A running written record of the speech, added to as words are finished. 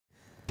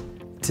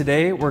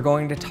Today, we're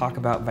going to talk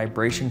about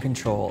vibration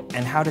control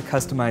and how to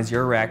customize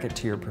your racket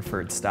to your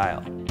preferred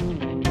style.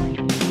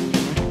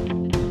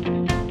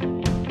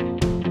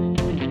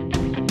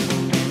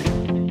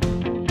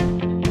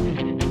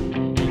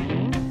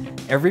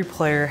 Every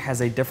player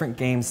has a different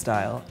game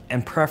style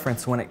and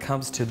preference when it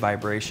comes to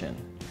vibration.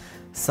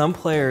 Some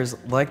players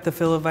like the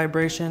feel of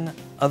vibration,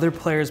 other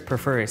players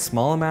prefer a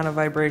small amount of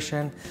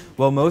vibration,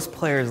 while most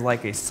players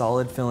like a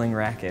solid feeling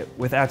racket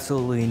with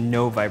absolutely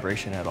no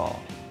vibration at all.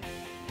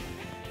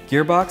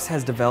 Gearbox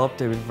has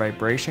developed a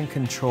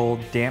vibration-controlled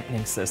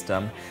dampening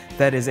system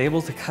that is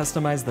able to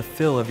customize the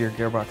feel of your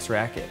Gearbox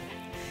racket.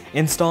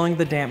 Installing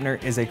the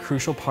dampener is a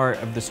crucial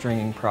part of the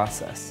stringing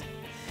process.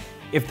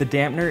 If the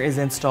dampener is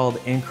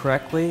installed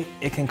incorrectly,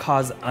 it can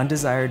cause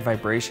undesired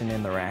vibration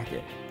in the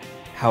racket.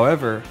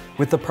 However,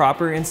 with the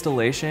proper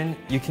installation,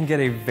 you can get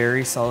a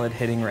very solid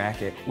hitting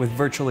racket with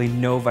virtually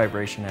no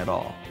vibration at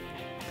all.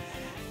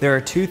 There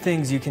are two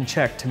things you can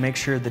check to make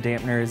sure the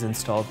dampener is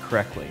installed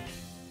correctly.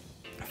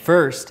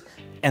 First,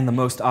 and the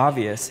most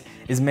obvious,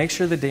 is make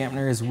sure the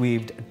dampener is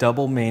weaved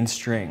double main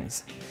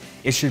strings.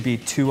 It should be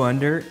 2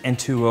 under and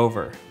 2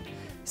 over.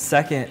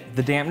 Second,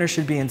 the dampener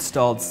should be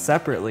installed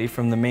separately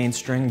from the main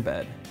string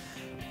bed.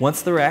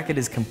 Once the racket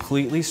is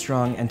completely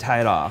strung and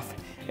tied off,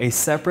 a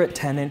separate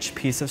 10-inch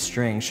piece of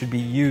string should be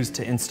used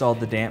to install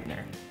the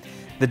dampener.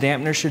 The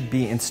dampener should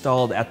be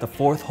installed at the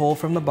 4th hole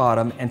from the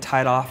bottom and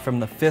tied off from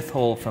the 5th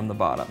hole from the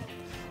bottom,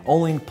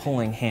 only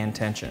pulling hand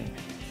tension.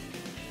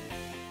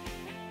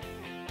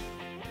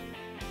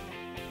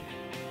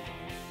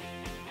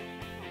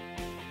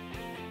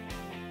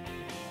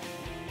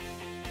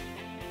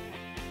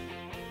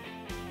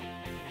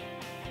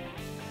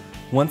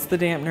 Once the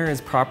dampener is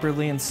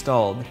properly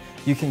installed,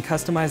 you can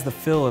customize the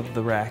feel of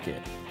the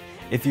racket.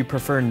 If you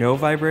prefer no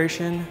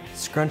vibration,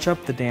 scrunch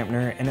up the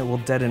dampener and it will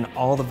deaden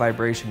all the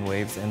vibration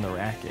waves in the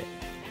racket.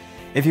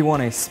 If you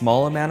want a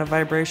small amount of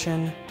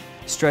vibration,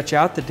 stretch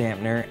out the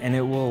dampener and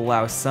it will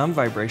allow some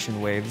vibration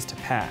waves to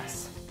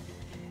pass.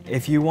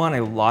 If you want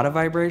a lot of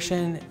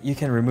vibration, you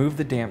can remove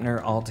the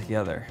dampener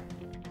altogether.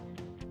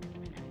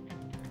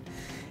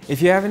 If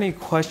you have any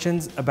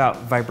questions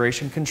about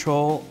vibration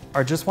control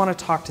or just want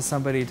to talk to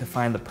somebody to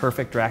find the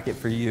perfect racket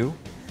for you,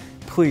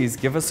 please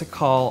give us a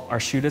call or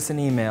shoot us an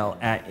email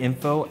at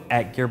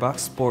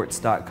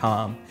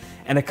info@gearboxsports.com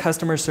and a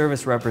customer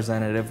service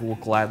representative will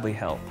gladly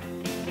help.